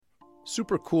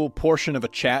Super cool portion of a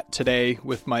chat today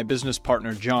with my business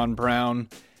partner, John Brown.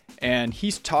 And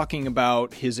he's talking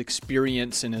about his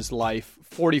experience in his life,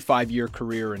 45-year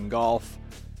career in golf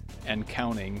and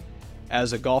counting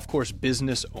as a golf course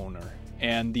business owner,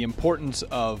 and the importance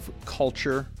of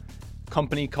culture,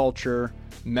 company culture,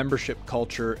 membership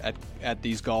culture at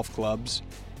these golf clubs.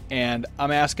 And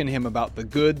I'm asking him about the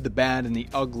good, the bad, and the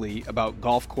ugly about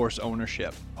golf course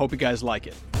ownership. Hope you guys like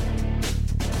it.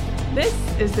 This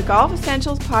is the Golf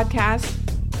Essentials Podcast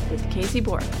with Casey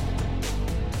Bork.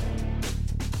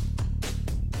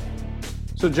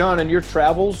 So John, in your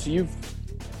travels, you've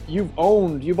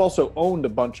also owned a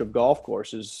bunch of golf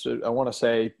courses. I want to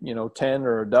say, 10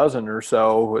 or a dozen or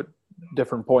so at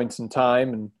different points in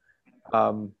time.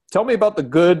 And tell me about the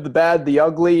good, the bad, the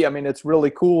ugly. I mean, it's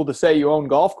really cool to say you own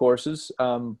golf courses,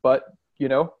 but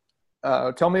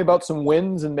tell me about some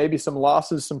wins and maybe some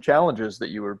losses, some challenges that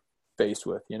you were faced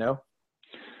with,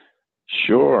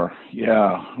 Sure.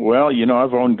 Yeah. Well,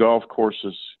 I've owned golf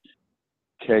courses,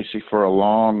 Casey, for a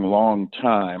long, long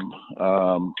time.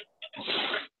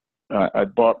 I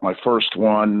bought my first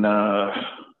one, I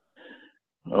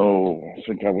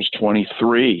think I was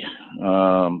 23.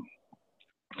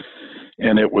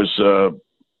 And it was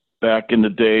back in the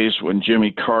days when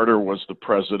Jimmy Carter was the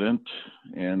president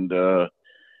and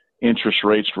interest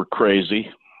rates were crazy.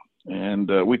 And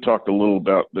we talked a little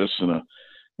about this in a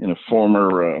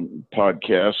former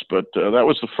podcast, but that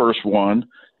was the first one.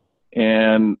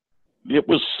 And it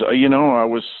was, I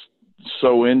was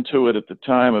so into it at the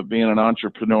time of being an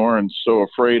entrepreneur and so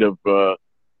afraid of, I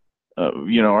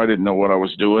didn't know what I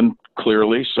was doing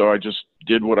clearly. So I just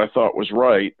did what I thought was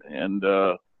right and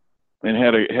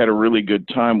had a really good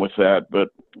time with that. But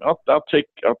I'll take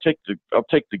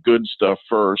the good stuff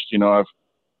first. I've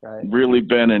really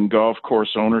been in golf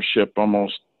course ownership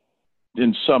almost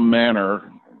in some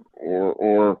manner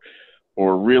or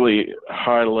really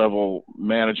high level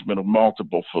management of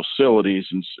multiple facilities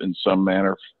in some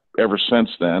manner ever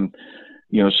since then.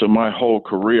 So my whole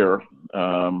career,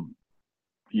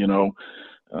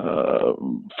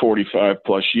 45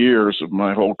 plus years of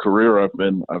my whole career, I've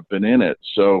been in it.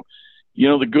 So,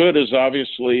 the good is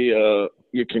obviously,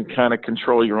 you can kind of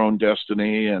control your own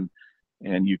destiny and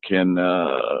you can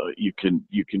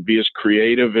be as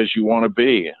creative as you want to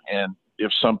be. And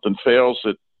if something fails,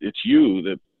 it's you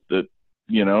that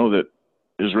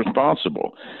is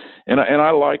responsible. And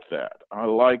I like that. I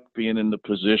like being in the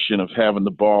position of having the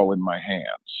ball in my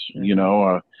hands.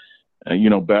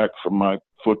 Mm-hmm. Back from my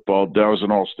football, I was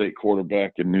an all-state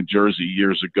quarterback in New Jersey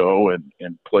years ago and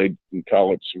played in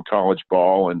some college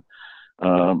ball. And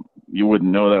you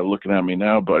wouldn't know that looking at me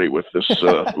now, buddy, with this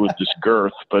with this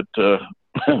girth. But at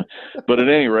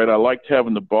any rate, I liked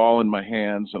having the ball in my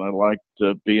hands, and I liked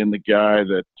being the guy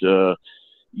that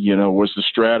was the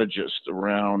strategist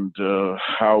around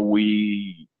how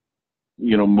we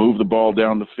move the ball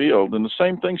down the field. And the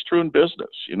same thing's true in business.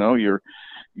 You're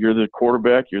the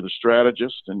quarterback, you're the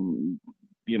strategist, and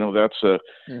that's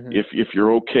mm-hmm. if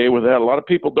you're okay with that. A lot of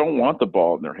people don't want the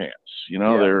ball in their hands.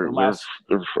 They're last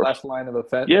line of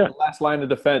defense. Yeah, last line of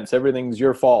defense. Everything's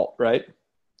your fault, right?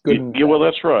 Good. Yeah, well,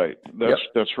 that's right.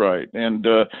 That's right. And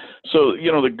so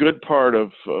the good part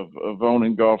of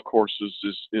owning golf courses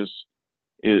is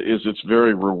it's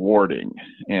very rewarding.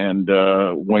 And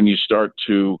when you start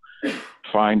to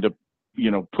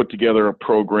put together a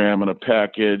program and a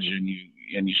package,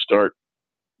 and you start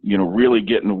really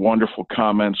getting wonderful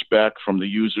comments back from the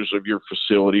users of your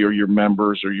facility or your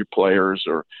members or your players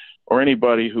or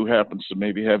anybody who happens to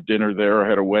maybe have dinner there or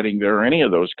had a wedding there or any of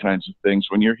those kinds of things.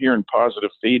 When you're hearing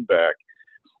positive feedback,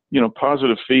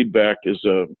 positive feedback is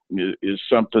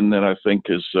something that I think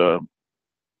is a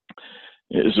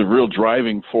real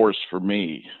driving force for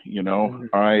me. Mm-hmm.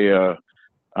 I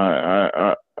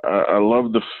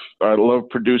love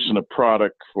producing a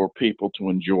product for people to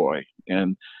enjoy,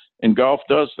 and golf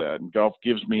does that, and golf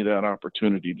gives me that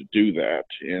opportunity to do that.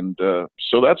 And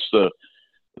so that's the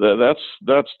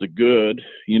good.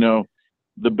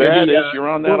 The bad is you're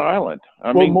on that island.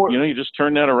 I mean, you just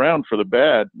turn that around for the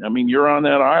bad. I mean, you're on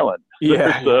that island.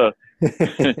 Yeah.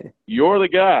 You're the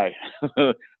guy.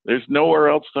 There's nowhere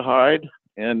else to hide.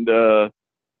 And,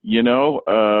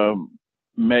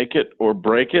 make it or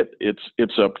break it.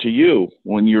 It's up to you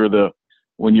when you're the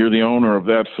owner of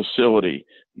that facility.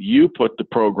 You put the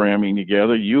programming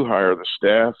together, you hire the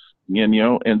staff, and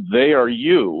they are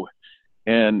you.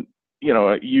 And,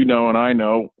 and I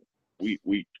know we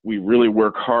really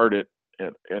work hard at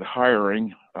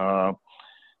hiring,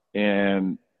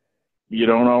 and you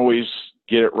don't always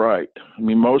get it right. I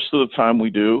mean, most of the time we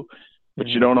do, but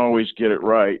you don't always get it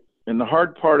right. And the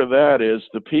hard part of that is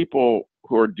the people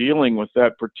who are dealing with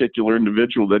that particular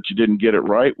individual that you didn't get it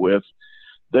right with,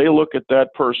 they look at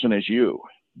that person as you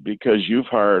because you've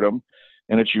hired him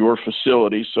and it's your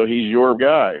facility. So he's your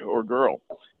guy or girl.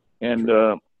 And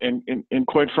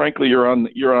quite frankly, you're on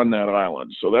that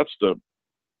island. So that's the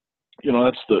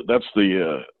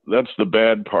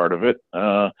bad part of it.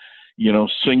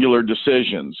 Singular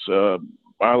decisions.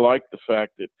 I like the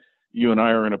fact that you and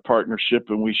I are in a partnership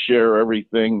and we share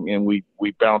everything and we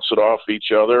bounce it off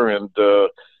each other and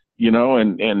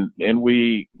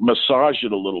we massage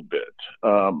it a little bit.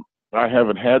 I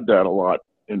haven't had that a lot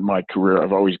in my career.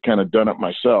 I've always kind of done it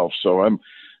myself. So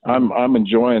I'm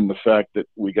enjoying the fact that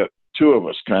we got two of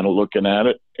us kind of looking at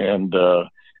it and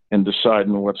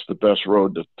deciding what's the best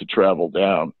road to travel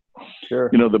down. Sure.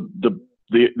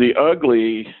 The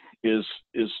ugly is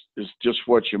just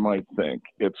what you might think.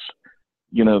 It's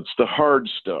the hard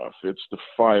stuff. It's the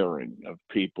firing of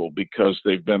people because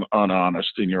they've been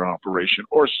unhonest in your operation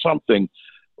or something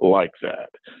like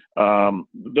that.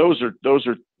 Those are,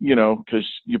 because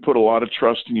you put a lot of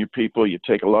trust in your people, you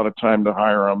take a lot of time to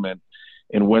hire them,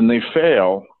 and when they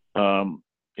fail, and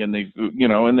they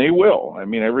will. I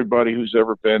mean, everybody who's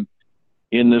ever been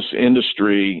in this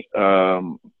industry,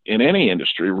 in any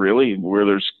industry really, where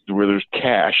there's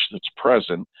cash that's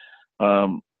present,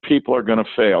 people are going to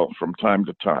fail from time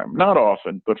to time. Not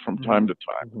often, but from time to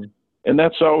time. Mm-hmm. And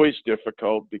that's always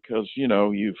difficult because, you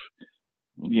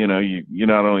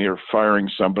not only are firing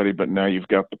somebody, but now you've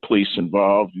got the police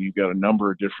involved. You've got a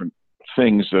number of different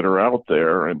things that are out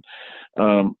there. And,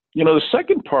 the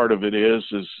second part of it is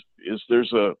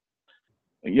there's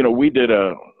you did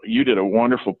a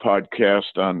wonderful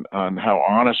podcast on how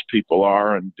honest people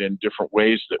are and different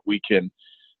ways that we can,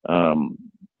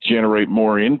 generate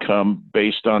more income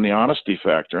based on the honesty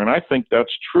factor. And I think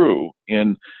that's true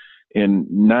in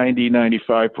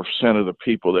 95% of the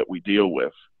people that we deal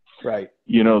with. Right.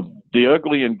 The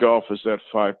ugly in golf is that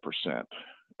 5%.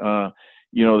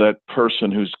 That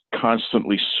person who's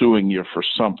constantly suing you for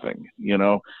something,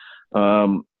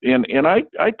 and I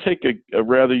take a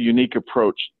rather unique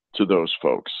approach to those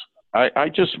folks. I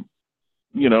just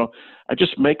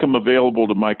make them available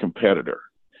to my competitor.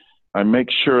 I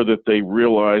make sure that they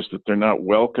realize that they're not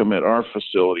welcome at our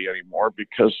facility anymore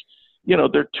because,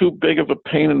 they're too big of a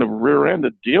pain in the rear end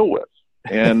to deal with.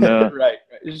 And right.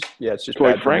 It's just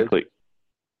quite frankly,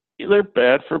 they're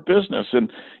bad for business. And,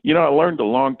 I learned a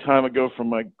long time ago from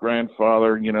my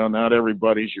grandfather, not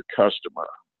everybody's your customer,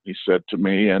 he said to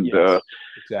me. And, yes,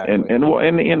 exactly.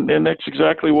 and that's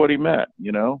exactly what he meant,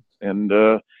 And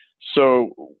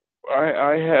so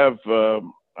I have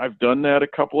I've done that a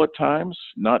couple of times,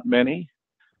 not many,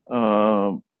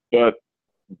 but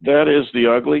that is the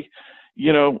ugly.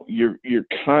 You're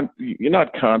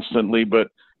not constantly, but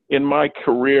in my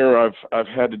career, I've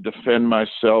had to defend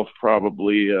myself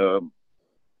probably. A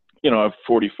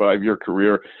 45-year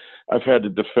career. I've had to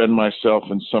defend myself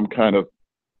in some kind of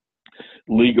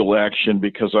legal action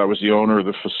because I was the owner of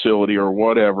the facility or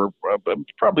whatever.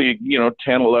 Probably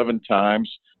 10, 11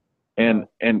 times. And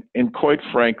quite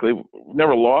frankly,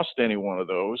 never lost any one of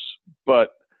those, but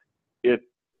you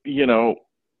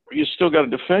still got to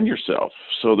defend yourself.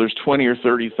 So there's $20,000 or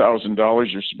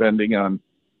 $30,000 you're spending on,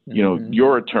 mm-hmm.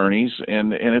 your attorneys.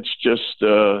 And it's just,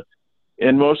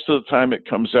 and most of the time it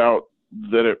comes out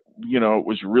that it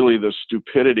was really the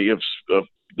stupidity of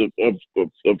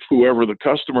whoever the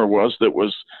customer was that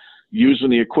was using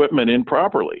the equipment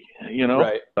improperly,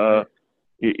 Right.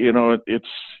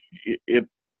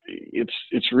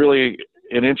 It's really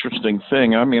an interesting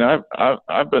thing. I mean,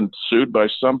 I've been sued by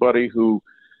somebody who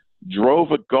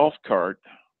drove a golf cart,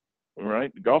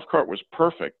 right? The golf cart was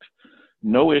perfect.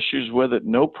 No issues with it,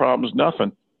 no problems,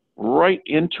 nothing. Right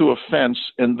into a fence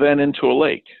and then into a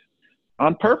lake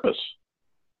on purpose.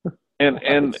 And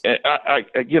I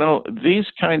these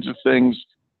kinds of things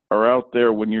are out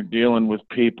there when you're dealing with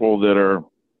people that are,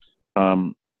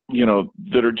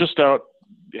 that are just out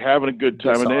having a good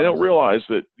time, and they don't realize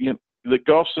that that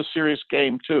golf's a serious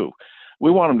game too.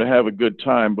 We want them to have a good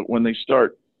time, but when they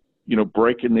start,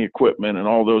 breaking the equipment and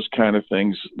all those kind of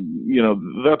things,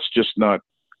 that's just not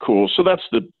cool. So that's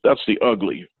the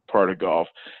ugly part of golf,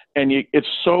 and it's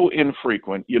so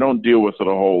infrequent. You don't deal with it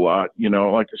a whole lot.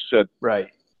 Like I said, right.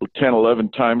 10,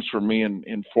 11 times for me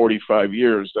in 45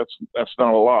 years. That's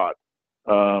not a lot.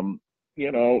 But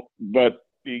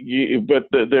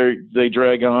they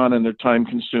drag on and they're time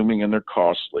consuming and they're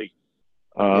costly.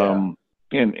 And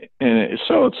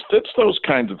so it's those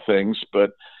kinds of things,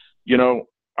 but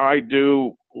I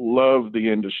do love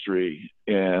the industry,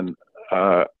 and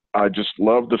I just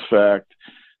love the fact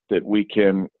that we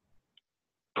can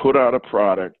put out a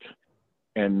product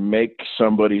and make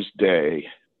somebody's day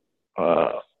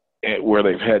where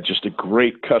they've had just a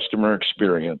great customer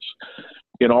experience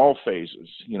in all phases.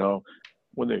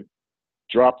 When they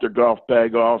drop their golf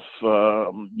bag off,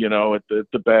 at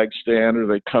the bag stand, or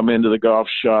they come into the golf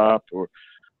shop,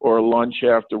 or lunch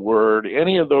afterward,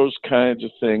 any of those kinds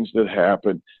of things that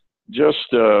happen, just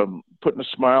putting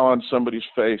a smile on somebody's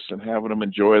face and having them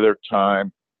enjoy their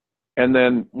time. And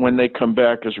then when they come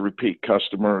back as repeat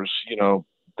customers,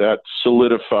 that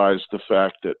solidifies the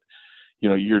fact that,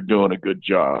 you're doing a good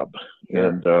job. Yeah.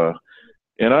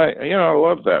 And I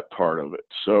love that part of it.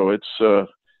 So it's,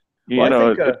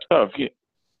 it's tough.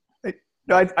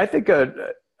 I think,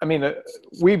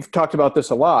 we've talked about this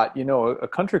a lot. A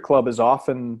country club is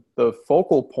often the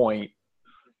focal point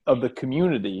of the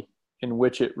community in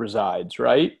which it resides,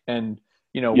 right? And,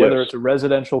 whether it's a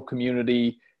residential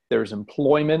community, there's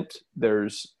employment,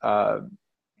 there's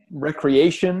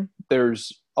recreation,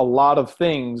 there's a lot of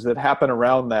things that happen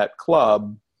around that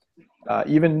club,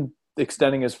 even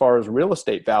extending as far as real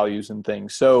estate values and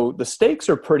things. So the stakes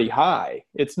are pretty high.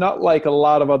 It's not like a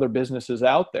lot of other businesses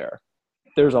out there.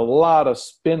 There's a lot of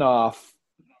spin-off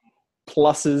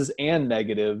pluses and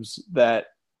negatives that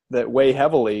weigh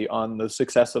heavily on the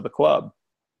success of the club.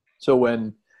 So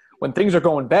when things are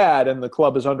going bad and the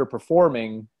club is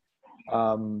underperforming,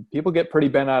 people get pretty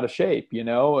bent out of shape,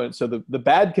 and so the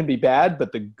bad can be bad,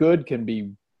 but the good can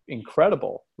be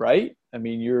incredible, right?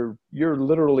 You're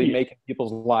literally making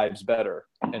people's lives better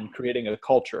and creating a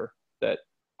culture that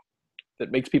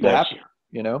makes people happier,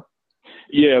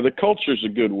 Yeah, the culture is a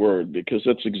good word, because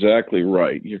that's exactly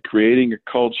right. You're creating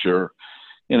a culture,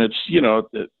 and it's,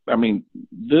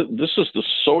 this is the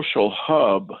social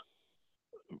hub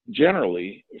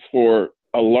generally for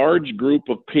a large group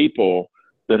of people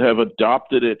that have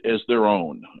adopted it as their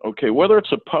own. Okay, whether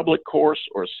it's a public course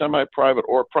or a semi-private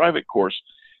or a private course,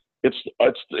 it's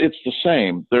the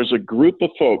same. There's a group of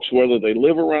folks, whether they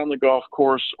live around the golf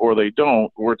course or they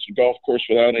don't, or it's a golf course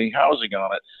without any housing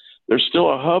on it, there's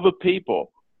still a hub of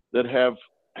people that have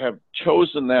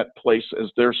chosen that place as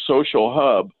their social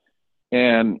hub.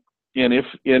 And if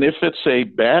it's a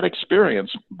bad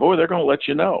experience, boy, they're going to let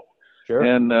you know. Sure.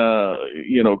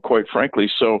 And, quite frankly,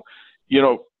 so,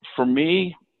 for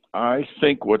me, I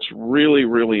think what's really,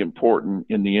 really important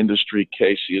in the industry,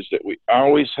 Casey, is that we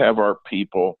always have our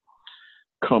people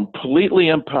completely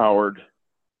empowered,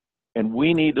 and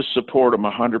we need to support them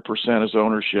 100% as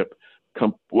ownership,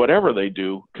 whatever they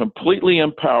do, completely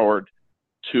empowered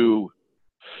to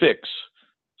fix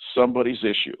somebody's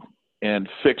issue and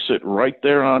fix it right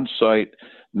there on site,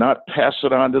 not pass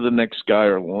it on to the next guy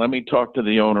or let me talk to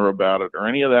the owner about it or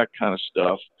any of that kind of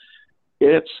stuff.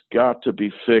 It's got to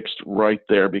be fixed right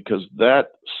there, because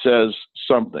that says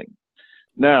something.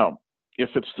 Now, if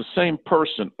it's the same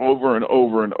person over and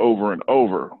over and over and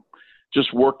over,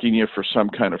 just working you for some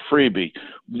kind of freebie,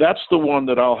 that's the one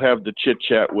that I'll have the chit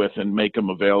chat with and make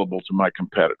them available to my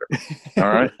competitor. All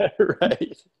right.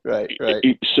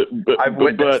 right. So, I've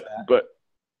witnessed that. But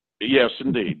yes,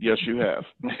 indeed. Yes, you have.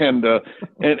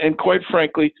 And quite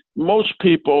frankly, most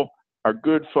people are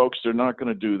good folks. They're not going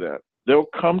to do that. They'll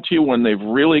come to you when they've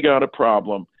really got a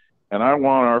problem, and I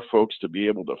want our folks to be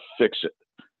able to fix it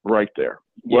right there,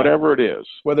 whatever it is.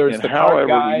 Whether it's the cart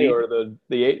guy or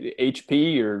the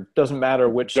HP, or doesn't matter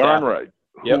which staff. Darn right.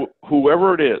 Yep.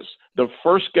 Whoever it is, the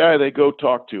first guy they go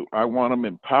talk to, I want them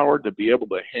empowered to be able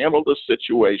to handle the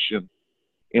situation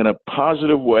in a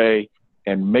positive way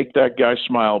and make that guy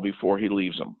smile before he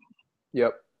leaves them.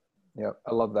 Yep.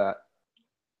 I love that.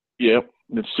 Yep.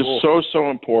 It's just so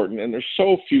important. And there's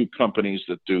so few companies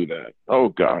that do that. Oh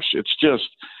gosh, it's just,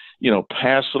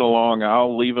 pass it along.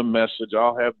 I'll leave a message.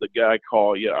 I'll have the guy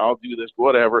call you. I'll do this,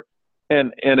 whatever.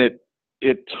 And it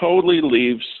totally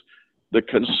leaves the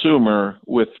consumer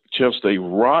with just a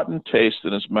rotten taste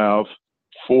in his mouth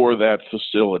for that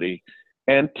facility,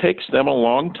 and takes them a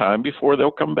long time before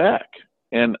they'll come back.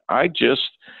 And I just,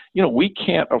 we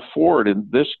can't afford in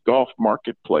this golf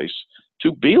marketplace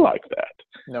to be like that.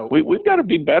 No, we've got to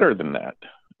be better than that.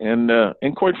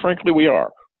 And quite frankly, we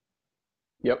are.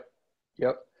 Yep.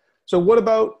 So what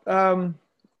about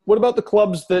the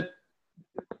clubs that,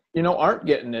 aren't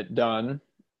getting it done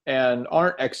and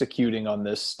aren't executing on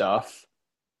this stuff,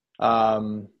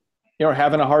 having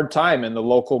a hard time in the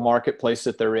local marketplace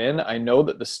that they're in? I know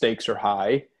that the stakes are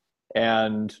high,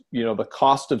 and, the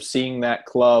cost of seeing that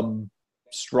club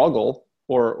struggle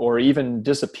or even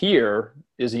disappear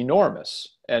is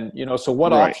enormous. And, so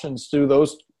what options do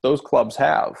those clubs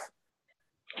have?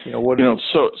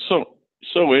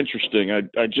 So interesting.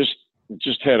 I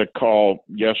just had a call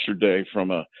yesterday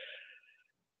from a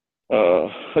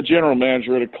a general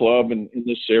manager at a club in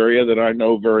this area that I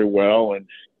know very well,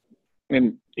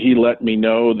 and he let me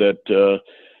know that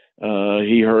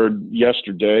he heard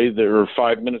yesterday, there were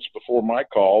 5 minutes before my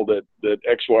call, that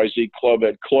XYZ club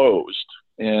had closed.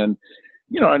 And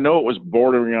I know it was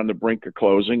bordering on the brink of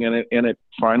closing, and it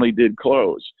finally did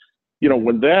close.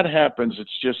 When that happens,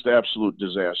 it's just absolute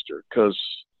disaster because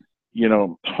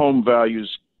home values,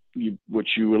 which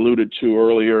you alluded to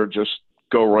earlier, just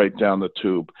go right down the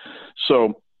tube.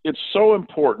 So it's so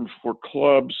important for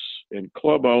clubs and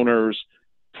club owners,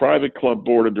 private club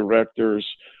board of directors,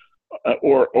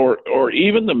 or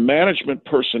even the management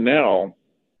personnel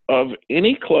of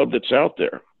any club that's out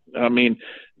there. I mean,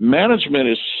 management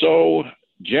is so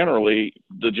generally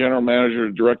the general manager,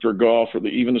 director of golf, or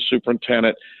even the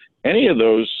superintendent, any of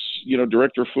those,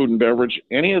 director of food and beverage,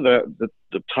 any of the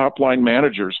top line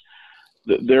managers,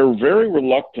 they're very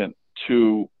reluctant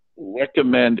to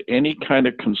recommend any kind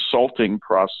of consulting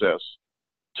process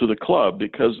to the club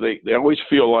because they always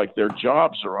feel like their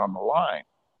jobs are on the line.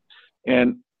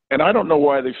 And I don't know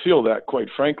why they feel that, quite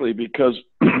frankly, because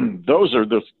those are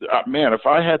man, if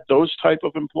I had those type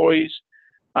of employees,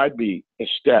 I'd be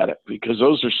ecstatic because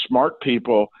those are smart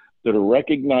people that are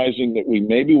recognizing that we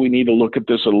need to look at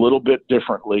this a little bit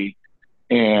differently,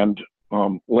 and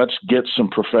let's get some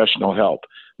professional help.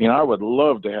 I would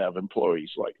love to have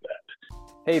employees like that.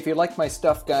 Hey, if you like my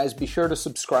stuff, guys, be sure to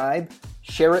subscribe,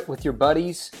 share it with your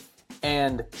buddies,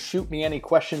 and shoot me any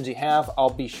questions you have. I'll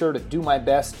be sure to do my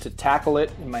best to tackle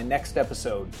it in my next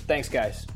episode. Thanks, guys.